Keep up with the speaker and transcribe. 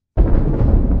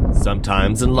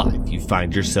Sometimes in life you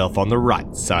find yourself on the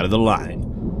right side of the line,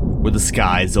 where the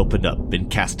skies open up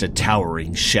and cast a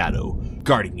towering shadow,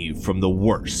 guarding you from the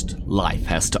worst life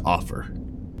has to offer.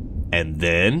 And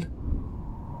then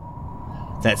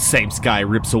that same sky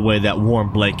rips away that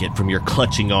warm blanket from your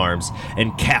clutching arms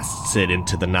and casts it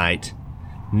into the night.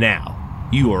 Now,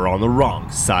 you are on the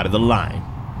wrong side of the line.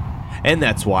 And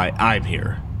that's why I'm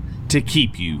here, to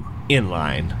keep you in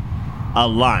line. A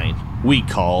line we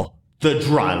call the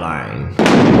Dry Line.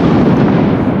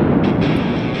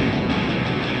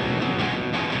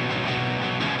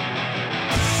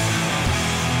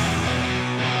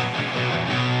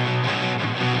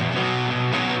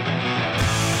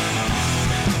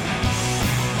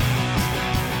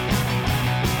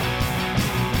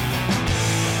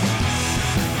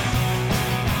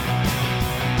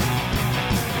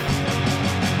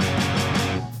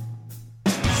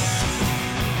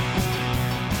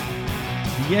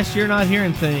 Yes, you're not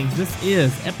hearing things. This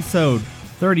is episode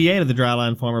 38 of the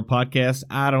Dryline Farmer Podcast.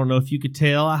 I don't know if you could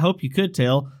tell. I hope you could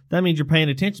tell. That means you're paying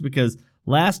attention, because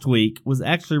last week was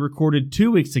actually recorded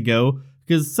 2 weeks ago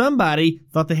because somebody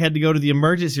thought they had to go to the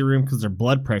emergency room because their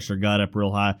blood pressure got up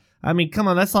real high. I mean, come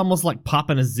on, that's almost like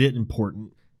popping a zit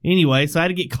important. Anyway, so I had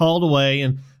to get called away,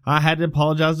 and I had to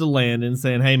apologize to Landon,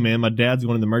 saying, hey, man, my dad's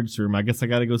going to the emergency room. I guess I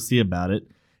got to go see about it.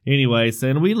 Anyway, so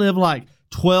and we live like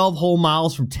 12 whole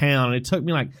miles from town, and it took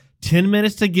me like 10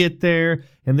 minutes to get there,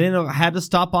 and then I had to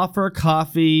stop off for a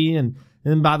coffee, and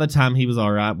by the time he was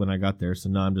all right when I got there. So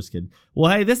no, I'm just kidding.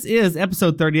 Well, hey, this is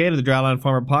episode 38 of the Dryline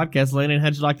Farmer Podcast. Landon,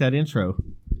 how'd you like that intro?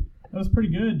 That was pretty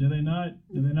good. Do they not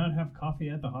have coffee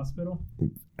at the hospital?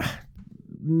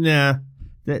 Nah,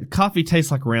 that coffee tastes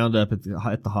like Roundup at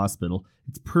the hospital.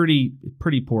 It's pretty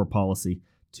poor policy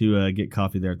to get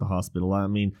coffee there at the hospital. I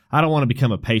mean, I don't want to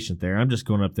become a patient there. I'm just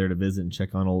going up there to visit and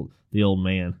check on the old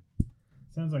man.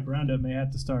 Sounds like Roundup may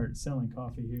have to start selling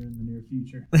coffee here in the near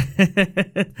future.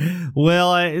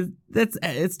 Well,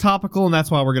 it's topical, and that's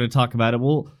why we're going to talk about it.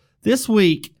 Well, this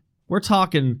week we're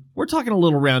talking a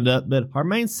little Roundup, but our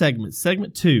main segment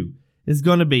 2, is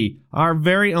going to be our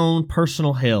very own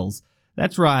personal hells.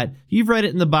 That's right. You've read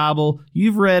it in the Bible.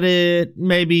 You've read it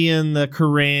maybe in the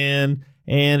Quran,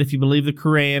 and if you believe the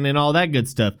Quran and all that good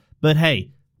stuff. But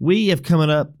hey, we have come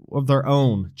up with our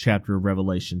own chapter of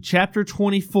Revelation. Chapter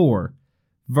 24,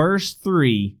 verse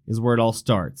 3 is where it all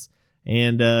starts.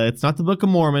 And it's not the Book of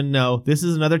Mormon. No, this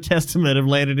is another testament of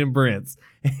Landon and Brent's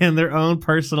and their own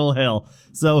personal hell.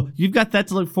 So you've got that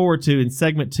to look forward to in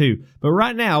segment 2. But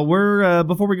right now,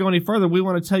 before we go any further, we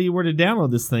want to tell you where to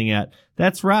download this thing at.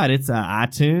 That's right. It's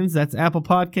iTunes. That's Apple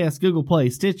Podcasts, Google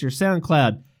Play, Stitcher,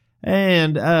 SoundCloud.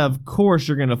 And, of course,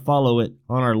 you're going to follow it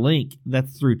on our link.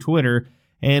 That's through Twitter.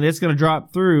 And it's going to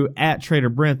drop through at Trader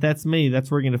Brent. That's me.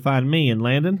 That's where you're going to find me. And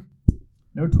Landon?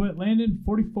 No Twit Landon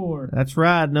 44. That's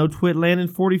right. No Twit Landon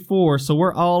 44. So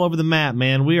we're all over the map,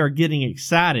 man. We are getting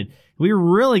excited. We're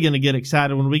really going to get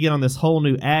excited when we get on this whole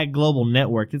new Ag Global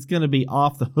Network. It's going to be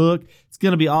off the hook. It's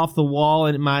going to be off the wall,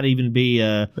 and it might even be,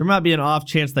 there might be an off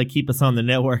chance they keep us on the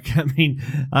network. I mean,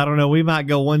 I don't know. We might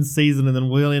go one season, and then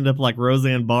we'll end up like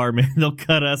Roseanne Barr, man. They'll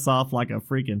cut us off like a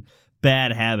freaking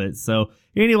bad habit. So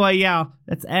anyway, yeah,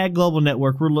 that's Ag Global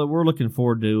Network. We're looking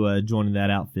forward to joining that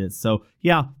outfit. So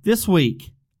yeah, this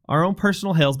week, our own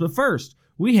personal hells. But first,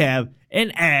 we have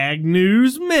an Ag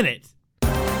News Minute.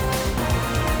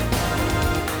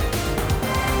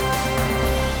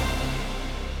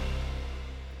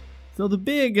 So the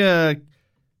big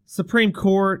Supreme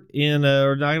Court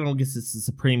or I don't guess it's the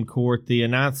Supreme Court, the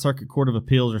Ninth Circuit Court of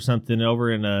Appeals or something over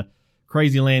in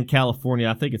Crazy Land, California.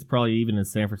 I think it's probably even in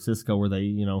San Francisco, where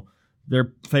they,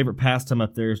 their favorite pastime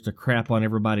up there is to crap on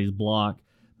everybody's block.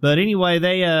 But anyway,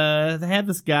 they had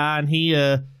this guy, and he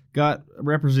got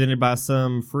represented by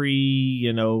some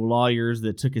free, lawyers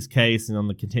that took his case, and on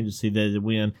the contingency that it'd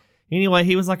win. Anyway,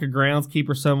 he was like a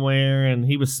groundskeeper somewhere, and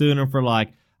he was suing him for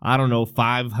like, I don't know,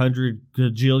 $500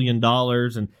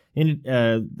 gajillion,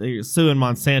 and they're suing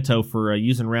Monsanto for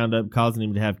using Roundup, causing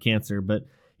him to have cancer. But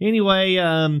anyway,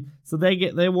 so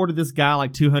they awarded this guy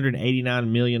like $289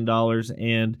 million,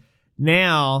 and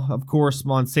now, of course,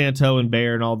 Monsanto and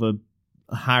Bayer and all the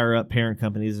higher up parent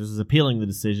companies is appealing the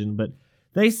decision. But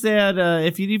they said,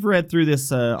 if you've read through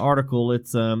this article,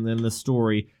 it's in the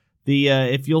story.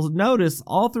 If you'll notice,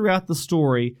 all throughout the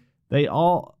story,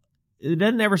 it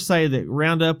doesn't ever say that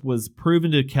Roundup was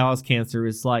proven to cause cancer.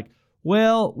 It's like,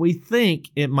 well, we think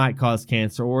it might cause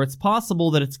cancer, or it's possible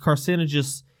that it's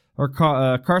carcinogenous or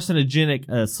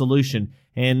carcinogenic solution,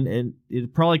 and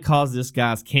it probably caused this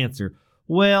guy's cancer.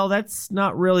 Well, that's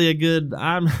not really a good.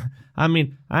 I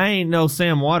ain't no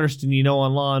Sam Waterston,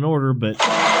 on Law and Order, but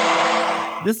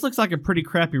this looks like a pretty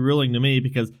crappy ruling to me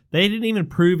because they didn't even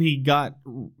prove he got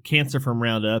cancer from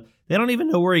Roundup. They don't even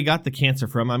know where he got the cancer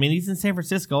from. I mean, he's in San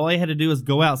Francisco. All he had to do is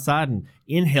go outside and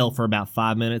inhale for about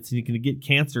 5 minutes, and you can get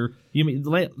cancer.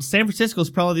 San Francisco is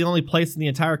probably the only place in the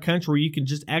entire country where you can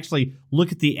just actually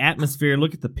look at the atmosphere,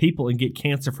 look at the people, and get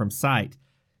cancer from sight.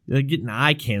 They're getting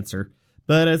eye cancer.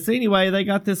 But so anyway, they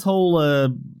got this whole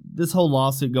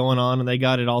lawsuit going on, and they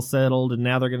got it all settled, and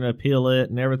now they're going to appeal it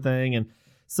and everything. And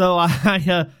so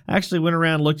I actually went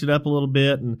around and looked it up a little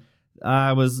bit, and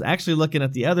I was actually looking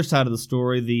at the other side of the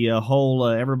story, the whole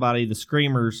everybody, the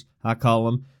screamers, I call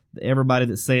them, everybody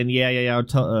that's saying,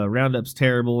 Roundup's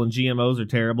terrible and GMOs are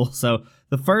terrible. So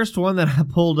the first one that I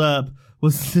pulled up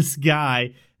was this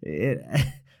guy.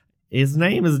 His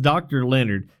name is Dr.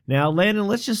 Leonard. Now, Landon,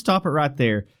 let's just stop it right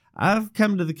there. I've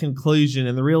come to the conclusion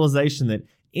and the realization that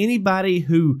anybody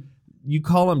who you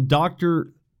call them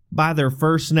doctor by their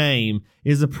first name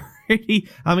is a pretty,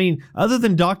 I mean, other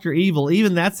than Dr. Evil,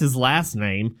 even that's his last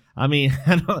name. I mean,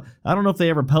 I don't know if they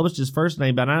ever published his first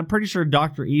name, but I'm pretty sure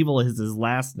Dr. Evil is his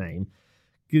last name.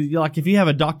 Like if you have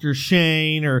a Dr.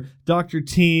 Shane or Dr.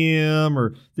 Tim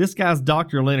or this guy's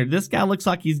Dr. Leonard, this guy looks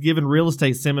like he's giving real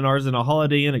estate seminars in a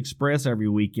Holiday Inn Express every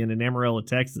weekend in Amarillo,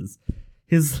 Texas.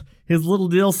 His little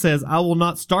deal says, "I will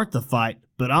not start the fight,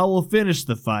 but I will finish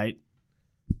the fight."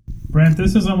 Brent,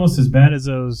 this is almost as bad as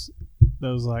those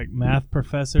like math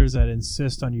professors that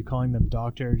insist on you calling them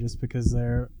doctor just because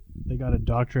they got a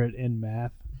doctorate in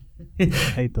math. I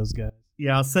hate those guys.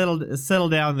 Yeah, settle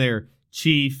down there,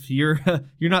 Chief. You're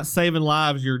not saving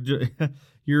lives. You're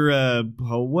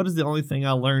what is the only thing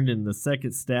I learned in the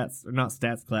second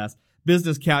stats class?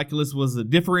 Business calculus was the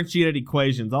differentiated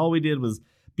equations. All we did was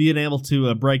being able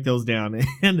to break those down.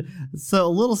 And so a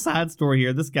little side story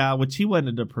here, this guy, which he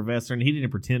wasn't a professor and he didn't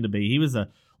pretend to be, he was a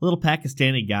little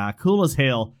Pakistani guy, cool as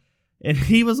hell. And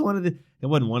he was it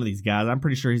wasn't one of these guys, I'm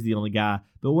pretty sure he's the only guy,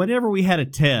 but whenever we had a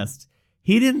test,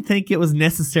 he didn't think it was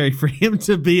necessary for him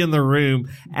to be in the room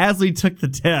as we took the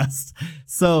test.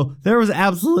 So there was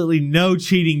absolutely no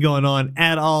cheating going on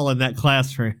at all in that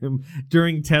classroom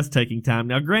during test taking time.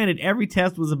 Now granted, every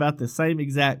test was about the same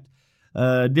exact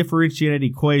differentiated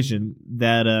equation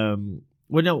that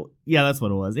that's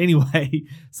what it was anyway.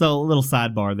 So a little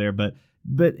sidebar there, but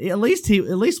at least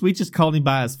we just called him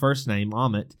by his first name,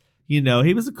 Amit. He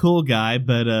was a cool guy,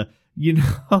 but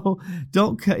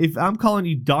if I'm calling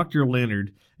you Dr.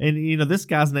 Leonard, and this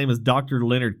guy's name is Dr.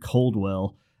 Leonard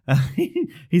Coldwell,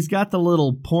 he's got the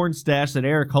little porn stash that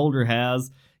Eric Holder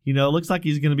has. Looks like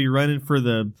he's going to be running for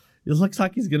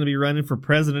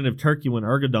president of Turkey when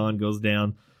Erdogan goes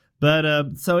down.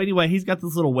 But so anyway, he's got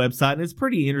this little website, and it's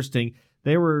pretty interesting.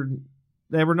 They were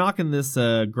knocking this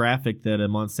graphic that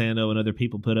Monsanto and other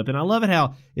people put up, and I love it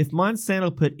how if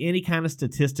Monsanto put any kind of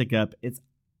statistic up, it's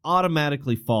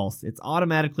automatically false. It's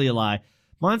automatically a lie.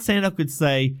 Monsanto could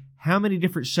say how many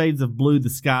different shades of blue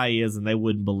the sky is, and they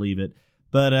wouldn't believe it.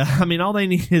 But all they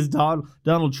need is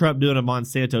Donald Trump doing a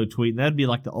Monsanto tweet, and that'd be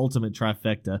like the ultimate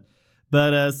trifecta.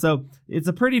 But so it's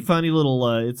a pretty funny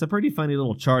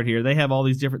little chart here. They have all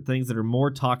these different things that are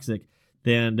more toxic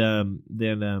than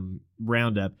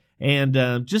Roundup.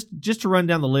 And just to run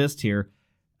down the list here,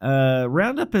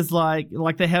 Roundup is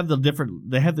like they have the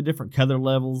different color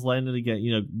levels. Landed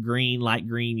again, green, light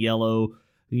green, yellow,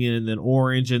 and then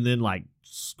orange, and then like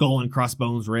skull and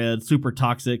crossbones red, super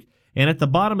toxic. And at the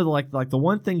bottom of the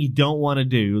one thing you don't want to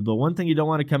do, the one thing you don't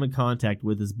want to come in contact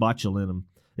with is botulinum.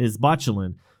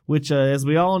 Which, as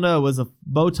we all know,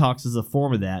 Botox is a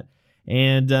form of that.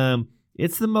 And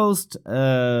it's the most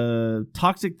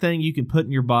toxic thing you can put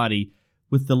in your body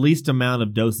with the least amount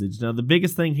of dosage. Now, the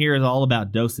biggest thing here is all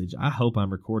about dosage. I hope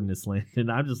I'm recording this, Landon.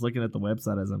 I'm just looking at the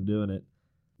website as I'm doing it.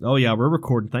 Oh, yeah, we're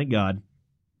recording, thank God,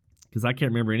 because I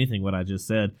can't remember anything what I just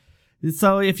said.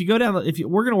 So if you go down,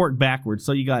 we're going to work backwards.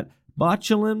 So you got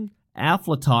botulinum,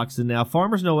 aflatoxin. Now,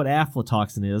 farmers know what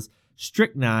aflatoxin is.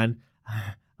 Strychnine.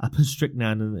 I put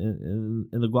strychnine in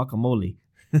the guacamole.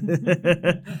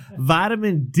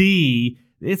 Vitamin D.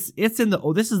 It's in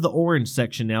this is the orange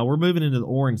section now. We're moving into the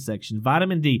orange section.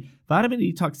 Vitamin D. Vitamin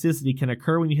D toxicity can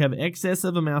occur when you have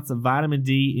excessive amounts of vitamin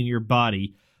D in your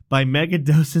body by mega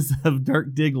doses of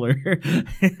Dirk Diggler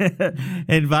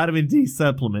and vitamin D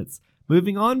supplements.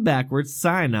 Moving on backwards,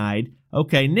 cyanide.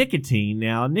 Okay, nicotine.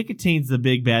 Now, nicotine's the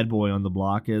big bad boy on the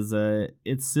block as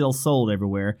it's still sold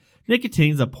everywhere.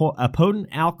 Nicotine's a potent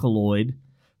alkaloid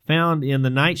found in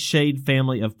the nightshade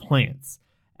family of plants.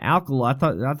 I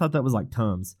thought that was like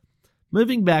Tums.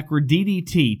 Moving backward,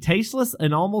 DDT, tasteless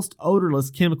and almost odorless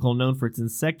chemical known for its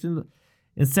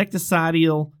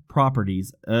insecticidal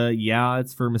properties.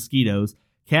 It's for mosquitoes.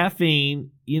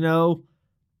 Caffeine,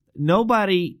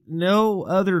 no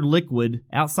other liquid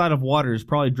outside of water has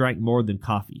probably drank more than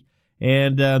coffee.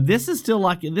 And this is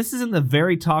in the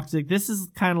very toxic. This is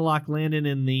kind of like landing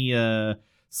in the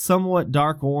somewhat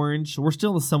dark orange. We're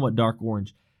still in the somewhat dark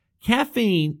orange.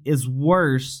 Caffeine is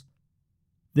worse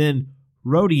than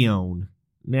Rodione.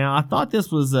 Now, I thought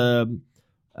this was the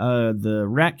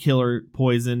rat killer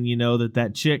poison,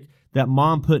 that chick, that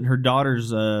mom put in her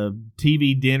daughter's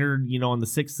TV dinner, on The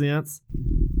Sixth Sense.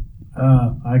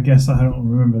 I guess I don't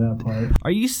remember that part.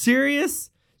 Are you serious?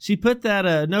 She put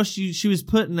that, she was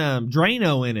putting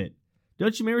Drano in it.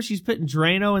 Don't you remember she's putting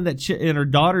Drano in that in her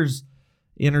daughter's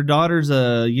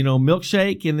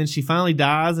milkshake, and then she finally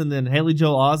dies, and then Haley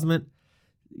Joel Osment,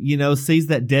 sees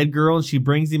that dead girl, and she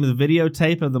brings him the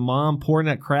videotape of the mom pouring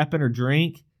that crap in her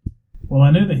drink. Well, I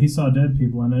knew that he saw dead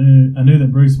people. I knew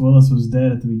that Bruce Willis was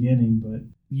dead at the beginning, but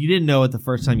you didn't know it the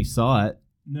first time you saw it.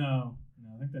 No,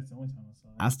 I think that's the only time I saw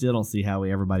it. I still don't see how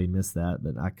everybody missed that,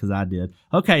 but because I did.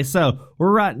 Okay, so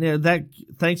we're right now.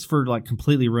 Thanks for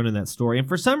completely ruining that story. And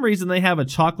for some reason, they have a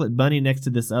chocolate bunny next to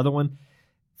this other one.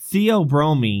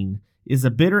 Theobromine is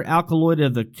a bitter alkaloid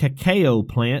of the cacao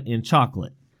plant in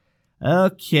chocolate.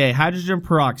 Okay, hydrogen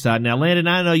peroxide. Now, Landon,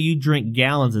 I know you drink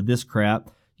gallons of this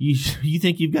crap. You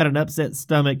think you've got an upset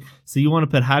stomach, so you want to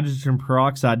put hydrogen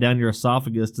peroxide down your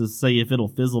esophagus to see if it'll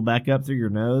fizzle back up through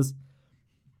your nose?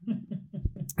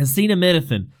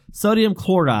 Acetaminophen, sodium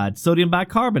chloride, sodium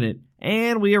bicarbonate,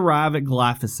 and we arrive at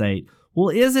glyphosate. Well,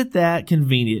 is it that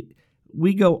convenient?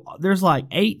 There's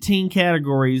 18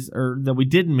 categories that we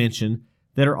didn't mention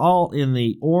that are all in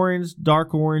the orange,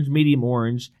 dark orange, medium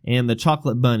orange, and the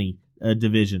chocolate bunny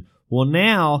division. Well,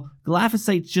 now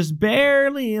glyphosate's just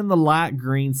barely in the light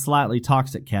green, slightly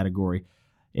toxic category.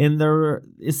 And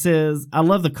it says, I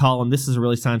love the column. This is a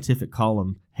really scientific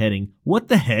column heading. What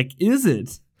the heck is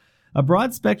it? A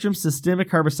broad spectrum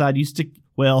systemic herbicide used to,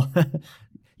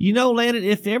 Landon,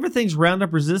 if everything's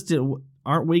Roundup resistant,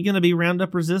 aren't we going to be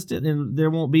Roundup resistant and there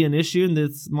won't be an issue and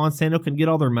this Monsanto can get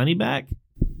all their money back?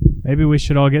 Maybe we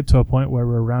should all get to a point where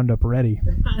we're Roundup ready.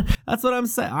 That's what I'm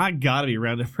saying. I got to be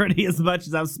Roundup ready as much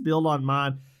as I've spilled on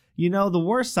mine. The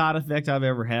worst side effect I've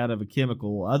ever had of a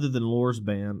chemical, other than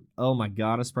Lorsban, oh my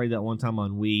God, I sprayed that one time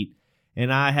on wheat,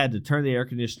 and I had to turn the air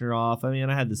conditioner off. I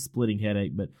had the splitting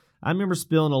headache, but I remember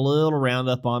spilling a little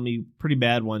Roundup on me pretty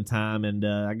bad one time, and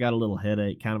I got a little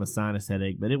headache, kind of a sinus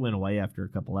headache, but it went away after a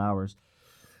couple hours.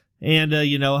 And,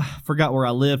 I forgot where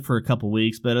I lived for a couple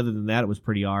weeks, but other than that, it was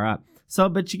pretty all right. So,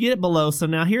 but you get it below. So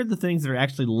now here are the things that are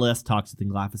actually less toxic than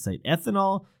glyphosate.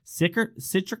 Ethanol,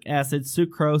 citric acid,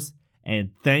 sucrose,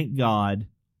 and thank God,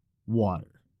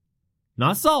 water.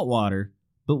 Not salt water,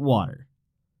 but water.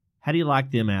 How do you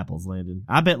like them apples, Landon?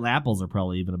 I bet apples are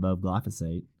probably even above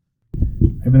glyphosate.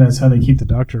 Maybe that's how they keep the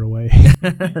doctor away.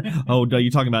 Oh, you're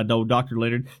talking about Dr.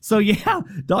 Leonard? So, yeah,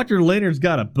 Dr. Leonard's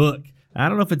got a book. I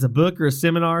don't know if it's a book or a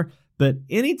seminar, but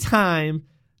anytime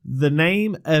the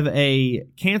name of a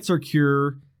cancer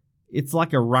cure, it's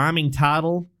like a rhyming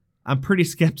title, I'm pretty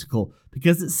skeptical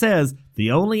because it says the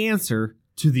only answer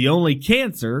to the only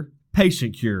cancer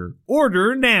patient cure.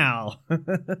 Order now.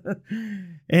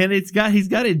 And he's got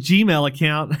a Gmail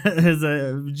account as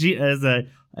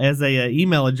a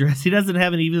email address. He doesn't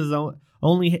have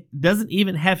doesn't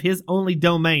even have his only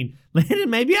domain. Landon,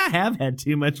 maybe I have had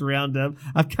too much Roundup.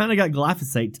 I've kind of got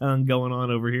glyphosate tongue going on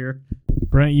over here.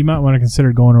 Brent, you might want to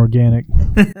consider going organic.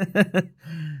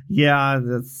 Yeah,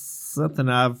 that's something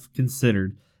I've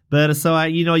considered. But so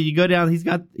you go down.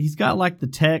 He's got like the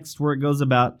text where it goes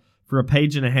about for a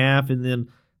page and a half, and then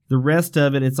the rest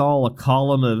of it, it's all a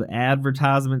column of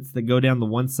advertisements that go down the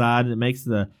one side, and it makes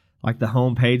the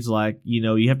home page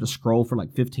you have to scroll for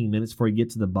 15 minutes before you get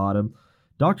to the bottom.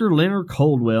 Dr. Leonard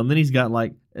Coldwell, and then he's got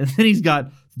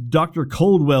Dr.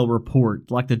 Coldwell report,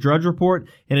 like the Drudge Report,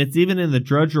 and it's even in the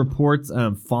Drudge Report's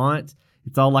font.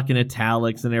 It's all in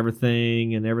italics and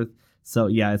everything. So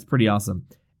yeah, it's pretty awesome.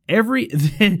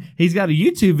 He's got a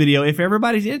YouTube video. If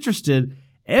everybody's interested,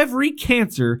 every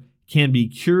cancer can be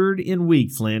cured in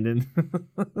weeks, Landon.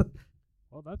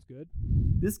 Well, that's good.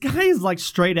 This guy is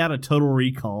straight out of Total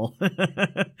Recall.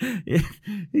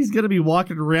 He's going to be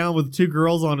walking around with 2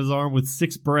 girls on his arm with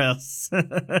 6 breasts.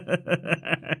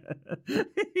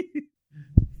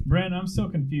 Brent, I'm so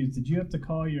confused. Did you have to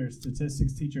call your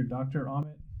statistics teacher Dr.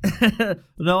 Ahmet?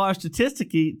 No, our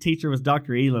statistics teacher was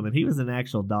Dr. Elam, and he was an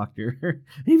actual doctor.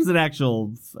 He was an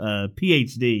actual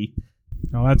PhD.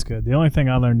 Oh, that's good. The only thing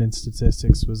I learned in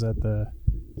statistics was that the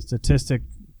statistic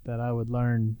that I would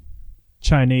learn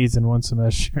Chinese in one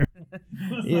semester.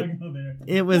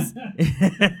 It was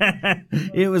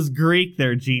it was Greek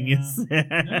there, genius.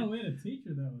 No, we had a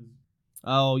teacher that was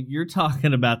Oh, you're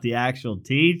talking about the actual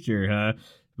teacher, huh?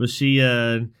 Was she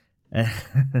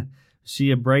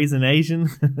she a brazen Asian?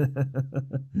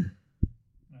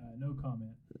 No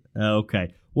comment.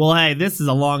 Okay. Well, hey, this is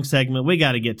a long segment. We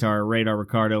got to get to our Radar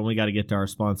Ricardo, and we got to get to our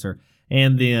sponsor.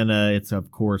 And then it's,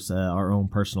 of course, our own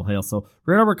personal health. So,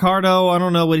 Radar Ricardo, I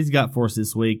don't know what he's got for us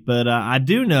this week, but I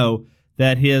do know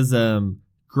that his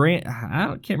grant,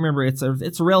 I can't remember, it's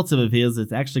a relative of his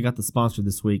that's actually got the sponsor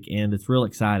this week, and it's real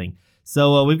exciting.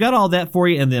 So, we've got all that for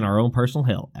you, and then our own personal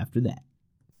health after that.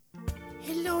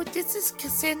 Hello, this is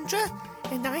Cassandra,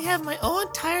 and I have my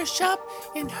own tire shop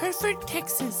in Hereford,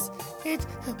 Texas. And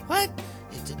what?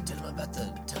 Tell them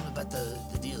about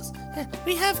the deals.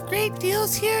 We have great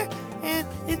deals here, and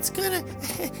it's gonna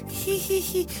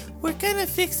we're gonna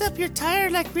fix up your tire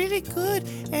like really good.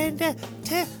 And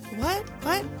what?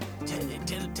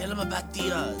 Tell them about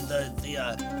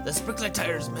the sprinkler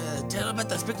tires, man. Tell them about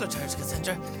the sprinkler tires,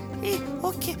 Cassandra.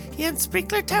 Okay. Yeah, on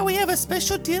sprinkler tire, we have a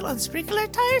special deal on sprinkler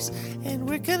tires, and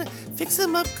we're gonna fix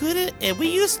them up good. And we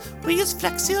use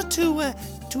Flex Seal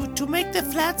to make the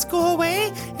flats go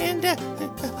away. And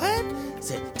what?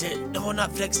 No,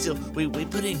 not Flex Seal. We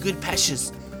put in good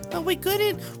patches. We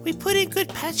put in good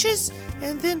patches,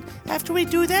 and then after we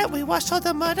do that, we wash all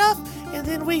the mud off, and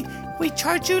then we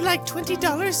charge you like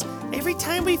 $20 every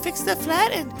time we fix the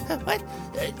flat. And what?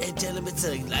 And tell them it's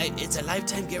a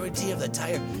lifetime guarantee of the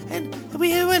tire. And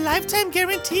we have a lifetime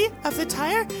guarantee of the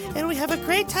tire, and we have a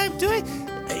great time doing.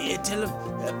 Tell them.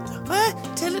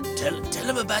 What? Tell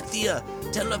them about the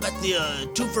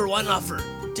 2-for-1 offer.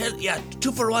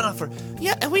 2-for-1 offer.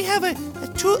 Yeah, and we have a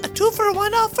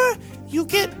 2-for-1 offer. You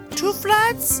get 2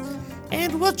 flats,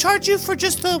 and we'll charge you for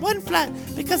just the 1 flat,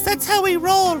 because that's how we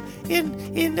roll in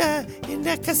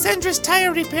Cassandra's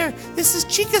Tire Repair. This is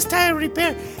Chica's Tire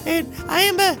Repair, and I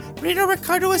am Reno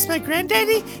Ricardo is my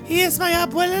granddaddy. He is my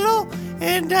abuelo,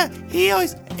 and he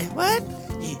always what?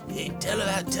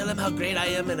 Tell him how great I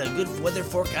am and a good weather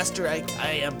forecaster I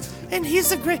am. And he's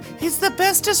the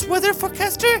bestest weather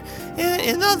forecaster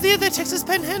in all the Texas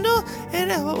Panhandle.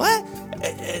 And what?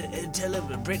 And tell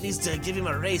him Brett needs to give him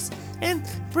a raise. And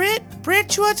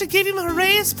Brett, you want to give him a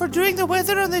raise for doing the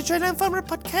weather on the Dryland Farmer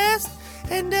podcast?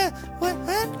 And what?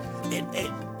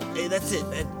 Hey, that's it,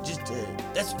 man.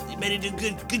 That's you made it a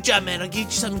good job, man. I'll get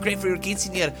you something great for your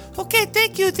quinceañera. Okay,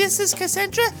 thank you. This is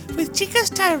Cassandra with Chica's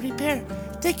Tire Repair.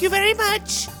 Thank you very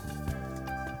much.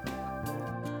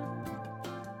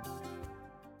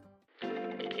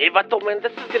 Hey, Vato, man,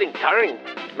 this is getting tiring.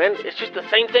 Man, it's just the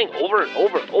same thing over and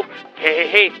over and over.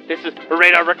 Hey, this is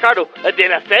Radar Ricardo, de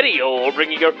la Serio,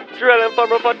 bringing your Dryland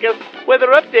Farmer Podcast weather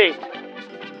update.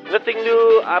 Nothing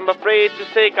new, I'm afraid to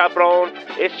say, cabron.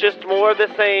 It's just more of the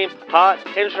same. Hot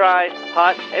and dry,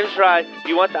 hot and dry.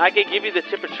 I can give you the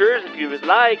temperatures if you would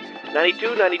like.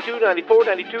 92, 92, 94,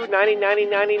 92, 90, 90,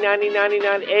 90, 90,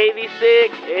 99,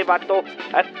 86. Hey, Vato,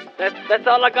 that's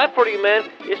all I got for you, man.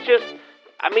 It's just,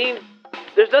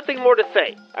 there's nothing more to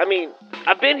say.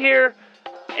 I've been here,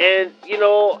 and,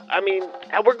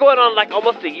 we're going on like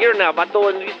almost a year now, Vato,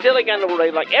 and we still ain't got no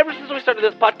rain. Like, ever since we started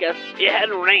this podcast, it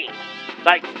hadn't rained.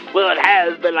 It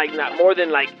has, but not more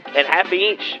than a half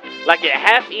inch. Like a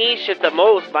half inch at the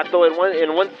most, Vato,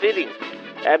 in one sitting.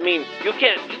 You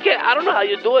can't, I don't know how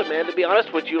you do it, man, to be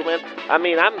honest with you, man. I'm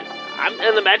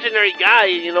an imaginary guy,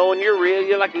 and you're real,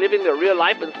 you're living the real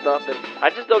life and stuff, and I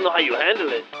just don't know how you handle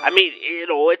it.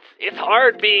 It's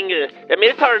hard being,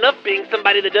 it's hard enough being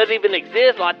somebody that doesn't even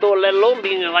exist, Vato, let alone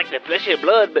being the flesh and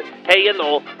blood, but hey,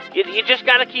 you just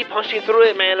gotta keep punching through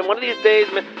it, man, and one of these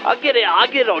days, man, I'll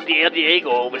get old Diego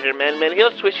over here, man,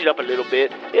 he'll switch it up a little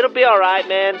bit. It'll be alright,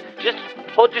 man. Just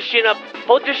hold your chin up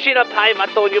high,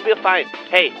 Vato, and you'll be fine.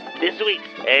 Hey, this week,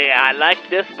 I like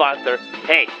this sponsor.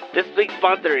 Hey, this week's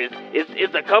sponsor is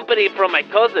a company from my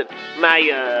cousin.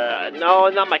 No,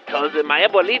 not my cousin, my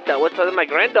abuelita. What's my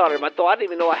granddaughter? Vato, I didn't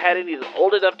even know I had any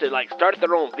old enough to start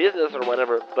their own business or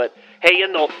whatever. But hey,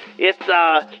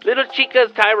 it's Little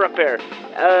Chica's Tire Repair.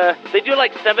 They do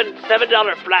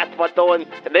 $7 flats, Vato, and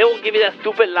they won't give you that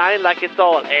stupid line like it's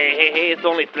all hey, it's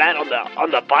only flat on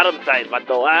the bottom side,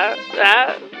 Vato.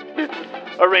 This is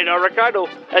Radar Ricardo,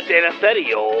 de la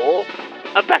Serio.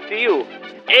 Back to you.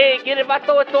 Hey, get it,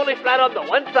 Vato, it's only flat on the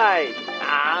one side.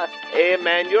 Hey,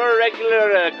 man, you're a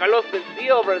regular Carlos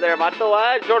Mencia over there,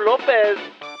 Vato, George Lopez.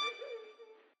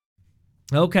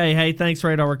 Okay, hey, thanks,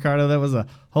 Radar Ricardo. That was a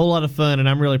whole lot of fun, and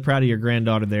I'm really proud of your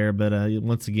granddaughter there. But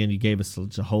once again, you gave us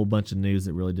a whole bunch of news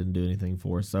that really didn't do anything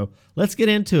for us. So let's get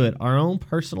into it. Our own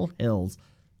personal hells.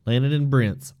 Landon and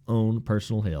Brent's own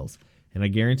personal hells. And I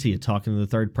guarantee you, talking to the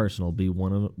third person will be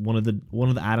one of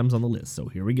the items on the list. So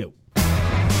here we go.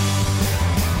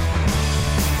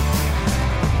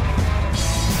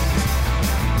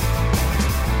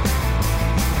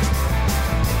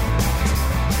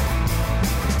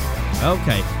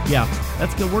 Okay, yeah,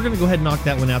 that's good. We're going to go ahead and knock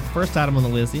that one out. The first item on the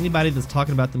list, anybody that's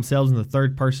talking about themselves in the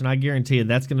third person, I guarantee you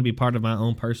that's going to be part of my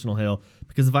own personal hell.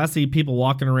 Because if I see people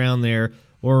walking around there,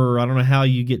 or I don't know how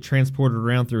you get transported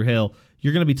around through hell,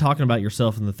 you're going to be talking about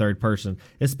yourself in the third person.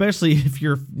 Especially if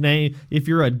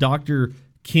you're a Dr.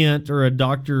 Kent or a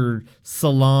Dr.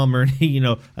 Salam or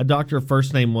a doctor of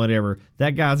first name whatever.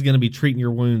 That guy's going to be treating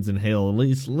your wounds in hell, at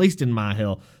least in my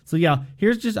hell. So yeah,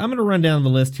 I'm going to run down the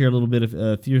list here a little bit of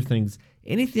a few things.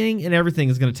 Anything and everything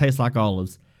is going to taste like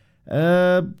olives.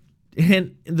 And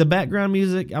the background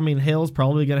music, I mean, hell's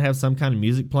probably going to have some kind of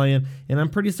music playing, and I'm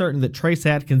pretty certain that Trace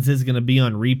Atkins is going to be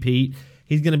on repeat.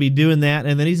 He's going to be doing that,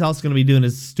 and then he's also going to be doing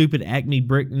his stupid Acme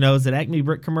Brick. No, is it Acme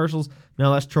Brick commercials?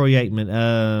 No, that's Troy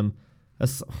Aikman.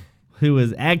 Who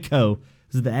is Agco?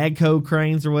 Is it the Agco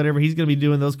cranes or whatever? He's going to be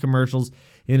doing those commercials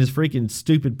in his freaking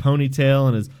stupid ponytail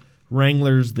and his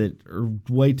Wranglers that are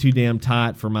way too damn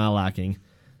tight for my liking.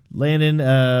 Landon,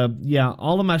 yeah,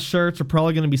 all of my shirts are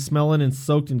probably going to be smelling and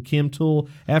soaked in Chem Tool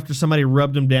after somebody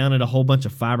rubbed them down in a whole bunch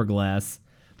of fiberglass.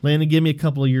 Landon, give me a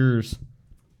couple of yours.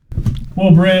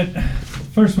 Well, Brett,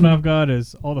 first one I've got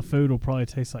is all the food will probably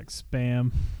taste like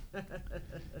Spam.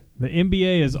 The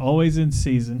NBA is always in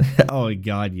season. Oh,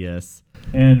 God, yes.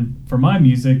 And for my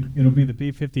music, it'll be the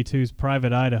B-52's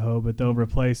Private Idaho, but they'll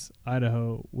replace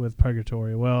Idaho with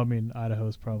Purgatory. Well, I mean,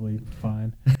 Idaho's probably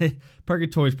fine.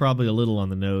 Purgatory's probably a little on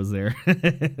the nose there.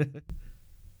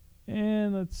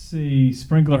 And let's see.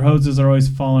 Sprinkler hoses are always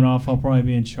falling off. I'll probably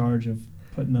be in charge of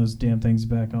putting those damn things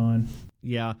back on.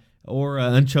 Yeah, or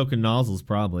unchoking nozzles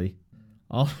probably.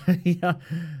 Yeah,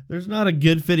 there's not a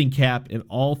good fitting cap in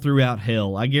all throughout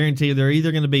hell. I guarantee you they're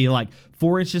either going to be like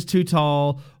 4 inches too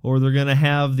tall, or they're going to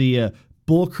have the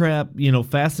bullcrap,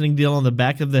 fastening deal on the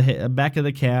back of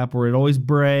the cap, or it always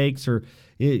breaks, or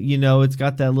it's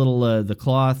got that little the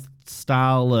cloth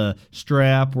style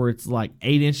strap where it's like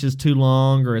 8 inches too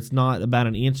long, or it's not about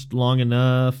an inch long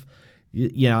enough.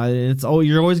 Yeah,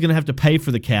 you're always going to have to pay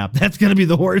for the cap. That's going to be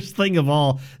the worst thing of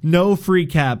all. No free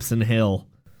caps in hell.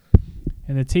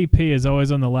 And the TP is always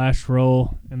on the last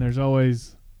roll, and there's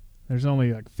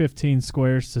only like 15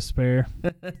 squares to spare.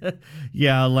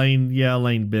 Yeah, Lane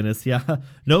Bennis. Yeah,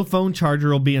 no phone charger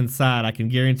will be inside. I can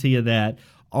guarantee you that.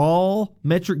 All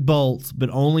metric bolts, but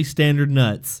only standard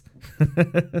nuts.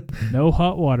 No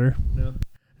hot water. No.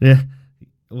 Yeah.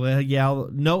 Well, yeah.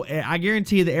 No, I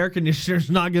guarantee you the air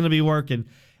conditioner's not going to be working.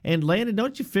 And Landon,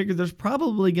 don't you figure there's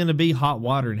probably going to be hot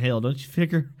water in hell? Don't you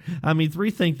figure? I mean,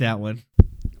 rethink that one.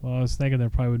 Well, I was thinking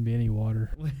there probably wouldn't be any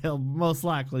water. Well, most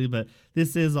likely, but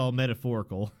this is all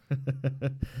metaphorical.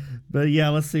 But yeah,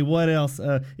 let's see what else.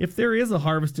 If there is a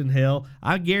harvest in hell,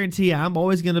 I guarantee you I'm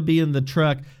always going to be in the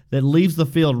truck that leaves the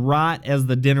field right as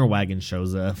the dinner wagon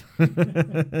shows up.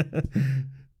 The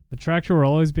tractor will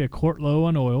always be a quart low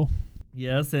on oil.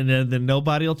 Yes, and then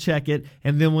nobody will check it,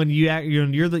 and then when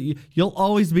you'll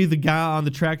always be the guy on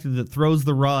the tractor that throws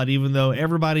the rod, even though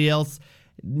everybody else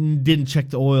didn't check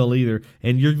the oil either,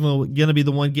 and you're gonna be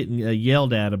the one getting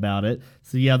yelled at about it.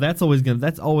 So yeah, that's always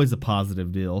a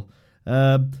positive deal.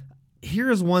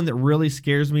 Here is one that really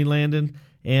scares me, Landon,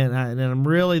 and I'm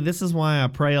really, this is why I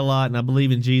pray a lot and I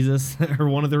believe in Jesus, or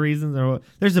one of the reasons. Or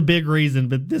there's a big reason,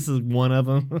 but this is one of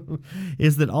them.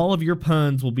 Is that all of your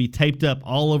puns will be taped up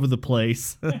all over the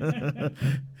place,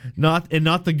 not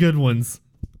the good ones.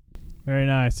 Very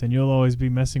nice, and you'll always be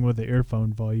messing with the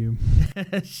earphone volume.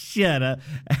 Shut up.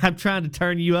 I'm trying to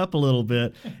turn you up a little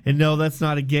bit, and no, that's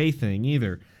not a gay thing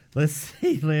either. Let's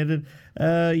see, Landon.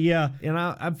 Yeah, and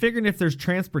I'm figuring if there's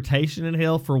transportation in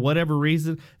hell for whatever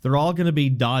reason, they're all going to be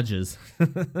Dodges.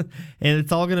 And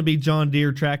it's all going to be John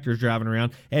Deere tractors driving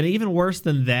around. And even worse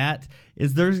than that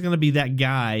is there's going to be that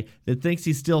guy that thinks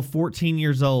he's still 14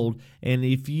 years old, and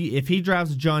if he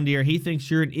drives a John Deere, he thinks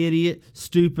you're an idiot,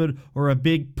 stupid, or a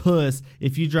big puss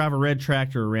if you drive a red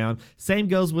tractor around. Same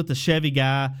goes with the Chevy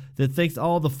guy that thinks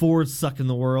all the Fords suck in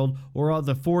the world, or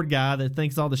the Ford guy that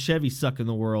thinks all the Chevys suck in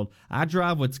the world. I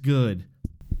drive what's good.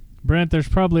 Brent, there's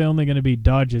probably only going to be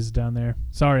Dodges down there.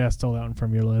 Sorry I stole that one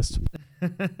from your list.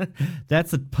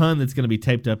 That's a pun that's going to be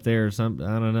taped up there or something.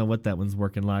 I don't know what that one's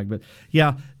working like, but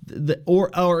yeah,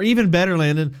 or even better,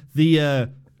 Landon, the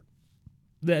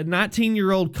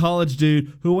 19-year-old college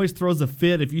dude who always throws a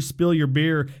fit if you spill your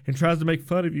beer and tries to make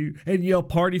fun of you and yell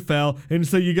party foul and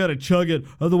say you got to chug it,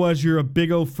 otherwise you're a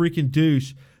big old freaking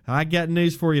douche. I got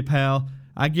news for you, pal.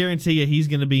 I guarantee you he's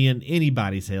going to be in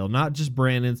anybody's hell, not just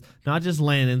Brandon's, not just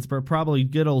Landon's, but probably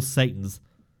good old Satan's.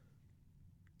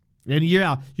 And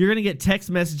yeah, you're going to get text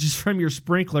messages from your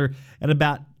sprinkler at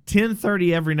about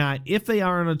 10:30 every night if they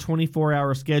are on a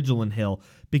 24-hour schedule in hell,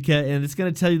 and it's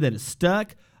going to tell you that it's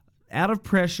stuck, out of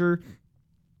pressure,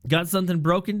 got something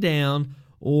broken down,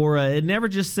 or it never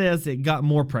just says it got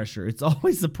more pressure. It's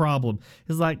always the problem.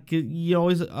 It's like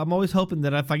I'm always hoping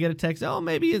that if I get a text, oh,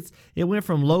 maybe it went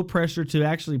from low pressure to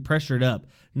actually pressured up.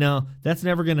 No, that's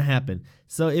never going to happen.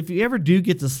 So if you ever do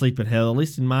get to sleep at hell, at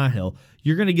least in my hell,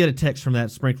 you're going to get a text from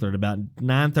that sprinkler at about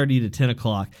 9:30 to 10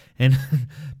 o'clock. And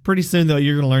pretty soon, though,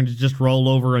 you're going to learn to just roll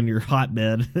over on your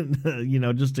hotbed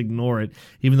and, just ignore it,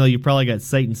 even though you probably got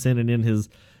Satan sending in his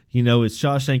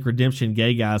Shawshank Redemption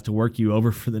gay guys to work you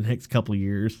over for the next couple of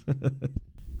years.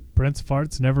 Brent's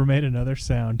farts never made another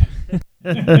sound.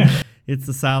 It's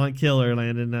the silent killer,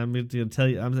 Landon. I'm going to tell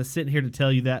you. I'm just sitting here to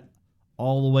tell you that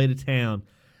all the way to town.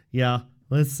 Yeah,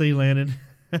 let's see, Landon.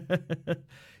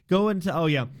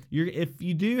 If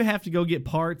you do have to go get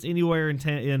parts anywhere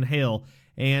in hell,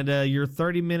 and you're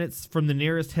 30 minutes from the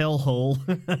nearest hellhole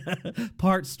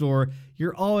parts store,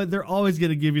 they're always going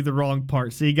to give you the wrong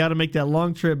part. So you got to make that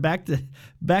long trip back to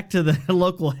the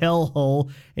local hellhole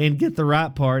and get the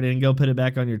right part and go put it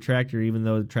back on your tractor, even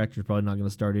though the tractor's probably not going to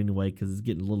start anyway because it's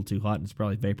getting a little too hot and it's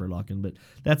probably vapor locking. But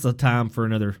that's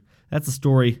a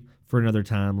story for another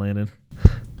time, Landon.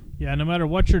 Yeah, no matter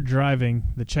what you're driving,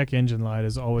 the check engine light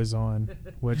is always on,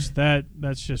 which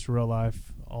that's just real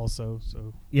life also.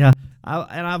 So yeah,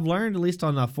 I've learned, at least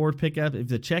on a Ford pickup, if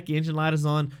the check engine light is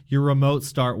on, your remote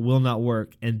start will not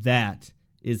work, and that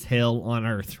is hell on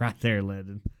earth right there,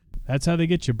 Landon. That's how they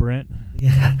get you, Brent.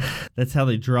 Yeah, that's how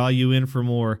they draw you in for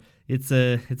more. It's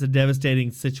a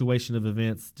devastating situation of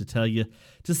events,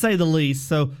 to say the least.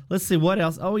 So let's see what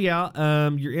else. Oh yeah,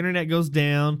 your internet goes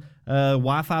down.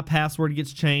 Wi-Fi password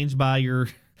gets changed by your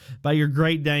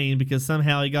Great Dane because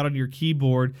somehow he got on your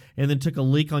keyboard and then took a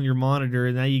leak on your monitor,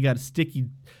 and now you got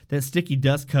that sticky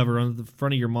dust cover on the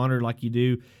front of your monitor like you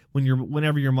do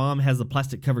whenever your mom has a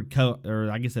plastic covered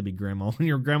or I guess that'd be grandma. When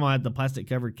your grandma had the plastic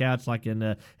covered couch like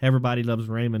in Everybody Loves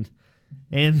Raymond.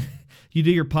 And you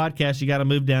do your podcast, you got to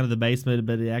move down to the basement,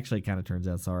 but it actually kind of turns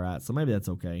out it's all right. So maybe that's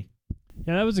okay.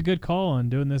 Yeah, that was a good call on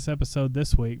doing this episode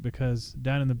this week because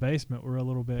down in the basement, we're a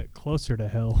little bit closer to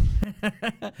hell.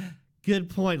 Good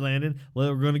point, Landon.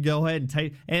 Well, we're going to go ahead and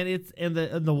take, and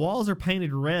the walls are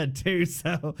painted red too,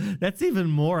 so that's even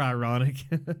more ironic.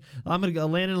 I'm going to go,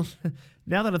 Landon.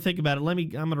 Now that I think about it, I'm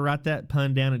going to write that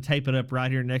pun down and tape it up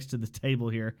right here next to the table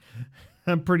here.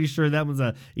 I'm pretty sure that was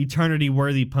a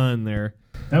eternity-worthy pun there.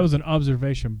 That was an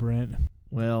observation, Brent.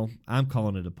 Well, I'm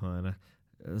calling it a pun.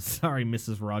 Sorry,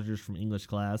 Mrs. Rogers from English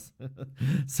class.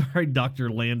 Sorry,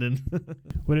 Dr. Landon.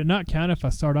 Would it not count if I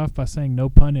start off by saying no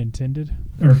pun intended?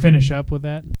 Or finish up with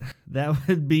that? That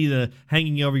would be the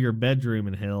hanging over your bedroom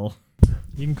in hell.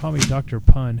 You can call me Dr.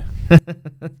 Pun.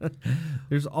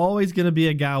 There's always going to be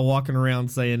a guy walking around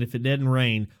saying, if it didn't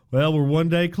rain, well, we're one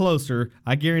day closer.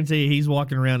 I guarantee you he's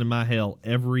walking around in my hell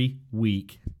every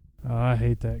week. Oh, I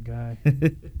hate that guy.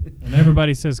 And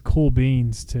everybody says cool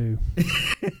beans, too.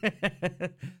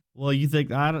 Well, you think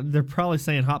they're probably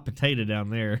saying hot potato down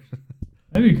there.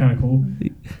 That'd be kind of cool.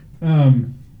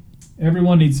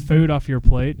 Everyone needs food off your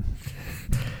plate.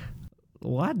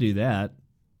 Well, I'd do that.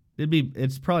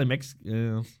 It's probably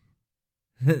Mexican.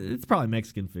 It's probably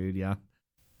Mexican food, yeah.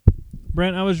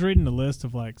 Brent, I was reading the list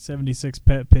of like 76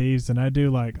 pet peeves, and I do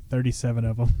like 37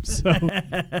 of them. So I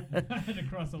had to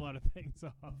cross a lot of things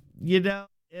off.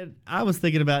 I was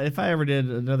thinking about if I ever did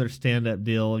another stand-up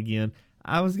deal again,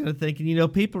 I was going to think,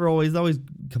 people are always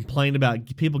complain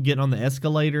about people getting on the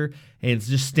escalator and it's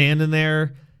just standing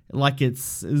there like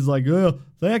it's like, oh,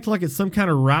 they act like it's some kind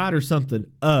of ride or something.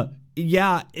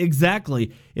 Yeah,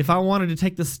 exactly. If I wanted to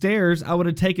take the stairs, I would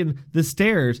have taken the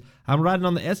stairs. I'm riding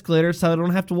on the escalator, so I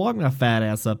don't have to walk my fat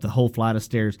ass up the whole flight of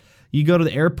stairs. You go to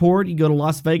the airport, you go to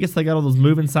Las Vegas, they got all those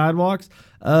moving sidewalks.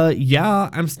 Yeah,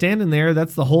 I'm standing there.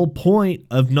 That's the whole point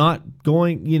of not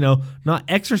going, not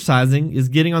exercising, is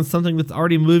getting on something that's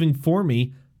already moving for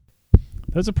me.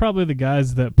 Those are probably the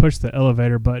guys that push the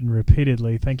elevator button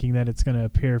repeatedly, thinking that it's going to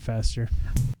appear faster.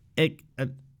 It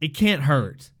can't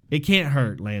hurt. It can't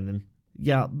hurt, Landon.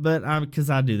 Yeah, but because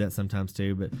I do that sometimes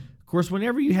too. But of course,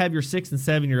 whenever you have your 6 and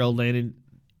 7-year-old, Landon,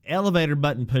 elevator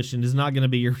button pushing is not going to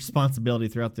be your responsibility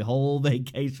throughout the whole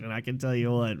vacation. I can tell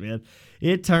you what, man.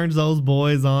 It turns those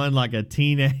boys on like a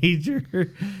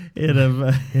teenager.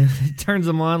 It turns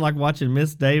them on like watching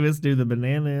Miss Davis do the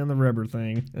banana and the rubber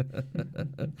thing.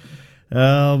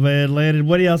 Oh, man, Landon,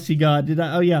 what else you got? Did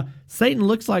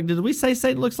we say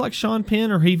Satan looks like Sean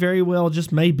Penn, or he very well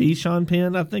just may be Sean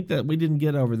Penn? I think that we didn't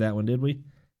get over that one, did we?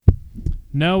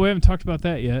 No, we haven't talked about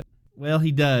that yet. Well,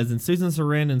 he does, and Susan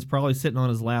Sarandon's probably sitting on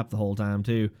his lap the whole time,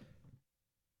 too.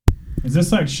 Is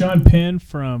this like Sean Penn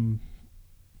from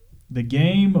The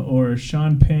Game, or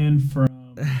Sean Penn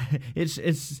from...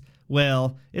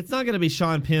 Well, it's not going to be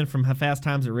Sean Penn from Fast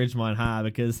Times at Ridgemont High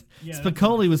because Yeah,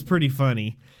 Spicoli was pretty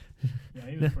funny. Yeah,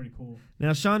 he was pretty cool.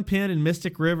 Now, Sean Penn in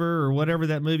Mystic River or whatever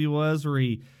that movie was where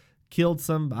he killed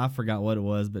I forgot what it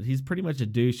was, but he's pretty much a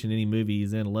douche in any movie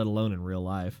he's in, let alone in real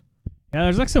life. Yeah,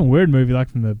 there's like some weird movie like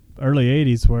from the early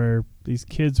 80s where these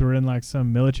kids were in like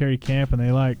some military camp and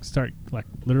they like start like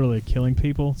literally killing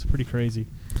people. It's pretty crazy.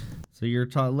 So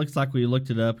looks like we looked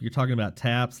it up. You're talking about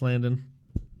Taps, Landon?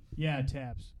 Yeah,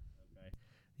 Taps.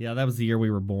 Yeah, that was the year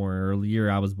we were born, or the year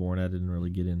I was born. I didn't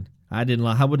really get in. I wouldn't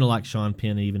have liked Sean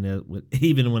Penn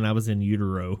even when I was in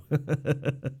utero.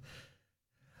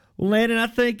 Well, Landon, I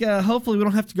think hopefully we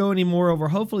don't have to go any more over.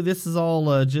 Hopefully this is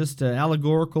all just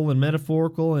allegorical and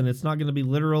metaphorical, and it's not going to be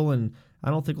literal, and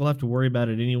I don't think we'll have to worry about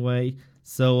it anyway.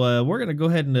 So we're going to go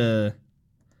ahead and,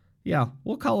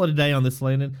 we'll call it a day on this,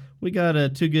 Landon. We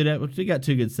got two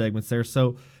good segments there.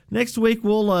 So next week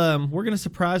we're going to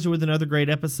surprise you with another great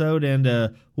episode,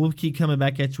 and we'll keep coming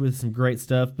back at you with some great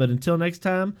stuff. But until next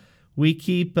time, we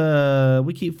keep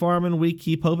farming, we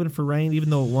keep hoping for rain, even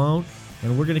though it won't,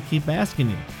 and we're going to keep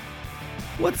asking you,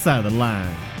 what side of the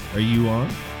line are you on?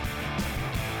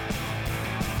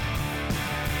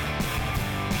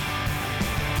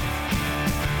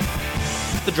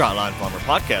 The Dryline Farmer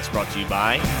Podcast brought to you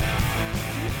by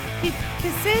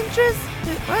Cassandra's?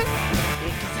 What?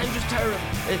 Cassandra's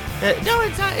Tire. No,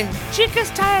 it's not. Chica's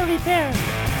Tire Repair.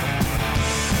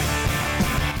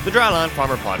 the Dryline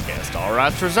Farmer Podcast. All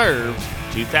rights reserved.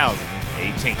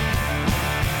 2018.